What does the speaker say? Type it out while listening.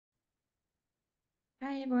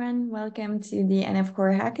Hi everyone, welcome to the NF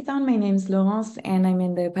Core Hackathon. My name is Laurence and I'm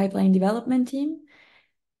in the pipeline development team.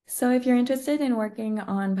 So if you're interested in working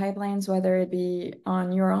on pipelines, whether it be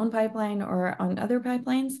on your own pipeline or on other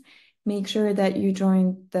pipelines, make sure that you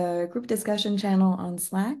join the group discussion channel on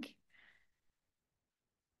Slack.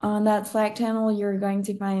 On that Slack channel, you're going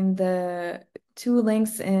to find the two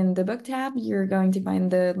links in the book tab. You're going to find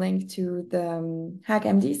the link to the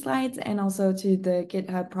HackMD slides and also to the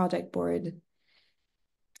GitHub project board.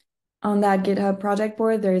 On that GitHub project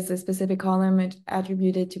board, there is a specific column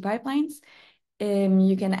attributed to pipelines.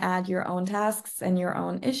 You can add your own tasks and your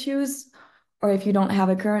own issues, or if you don't have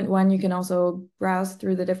a current one, you can also browse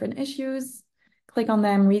through the different issues, click on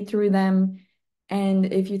them, read through them,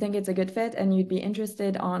 and if you think it's a good fit and you'd be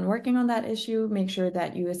interested on working on that issue, make sure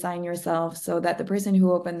that you assign yourself so that the person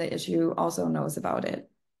who opened the issue also knows about it.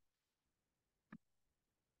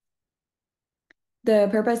 The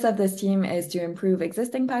purpose of this team is to improve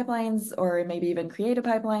existing pipelines or maybe even create a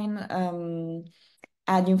pipeline,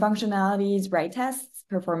 add new functionalities, write tests,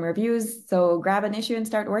 perform reviews. So grab an issue and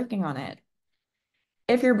start working on it.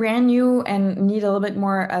 If you're brand new and need a little bit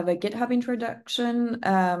more of a GitHub introduction,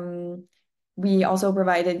 we also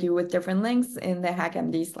provided you with different links in the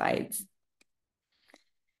HackMD slides.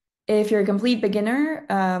 If you're a complete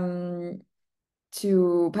beginner,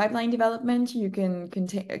 to pipeline development, you can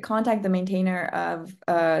contact the maintainer of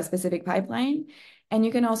a specific pipeline. And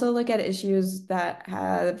you can also look at issues that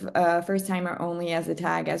have first timer only as a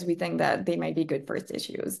tag, as we think that they might be good first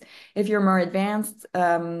issues. If you're more advanced,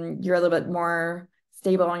 you're a little bit more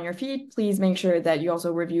stable on your feet, please make sure that you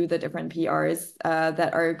also review the different PRs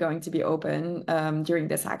that are going to be open during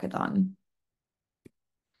this hackathon.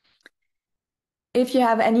 If you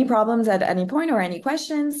have any problems at any point or any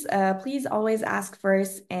questions, please always ask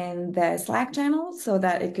first in the Slack channel so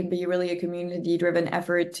that it could be really a community-driven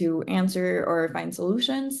effort to answer or find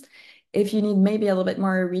solutions. If you need maybe a little bit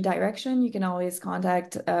more redirection, you can always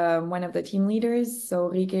contact one of the team leaders, so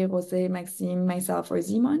Rike, José, Maxime, myself, or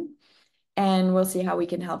Simon, and we'll see how we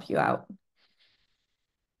can help you out.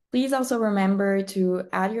 Please also remember to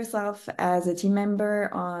add yourself as a team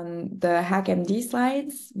member on the HackMD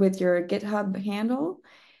slides with your GitHub handle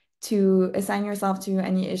to assign yourself to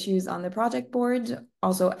any issues on the project board,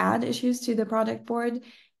 also add issues to the project board.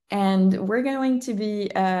 And we're going to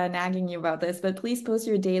be nagging you about this, but please post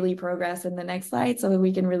your daily progress in the next slide so that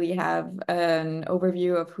we can really have an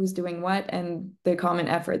overview of who's doing what and the common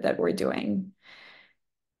effort that we're doing.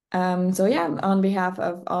 So yeah, on behalf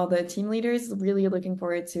of all the team leaders, really looking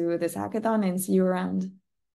forward to this hackathon and see you around.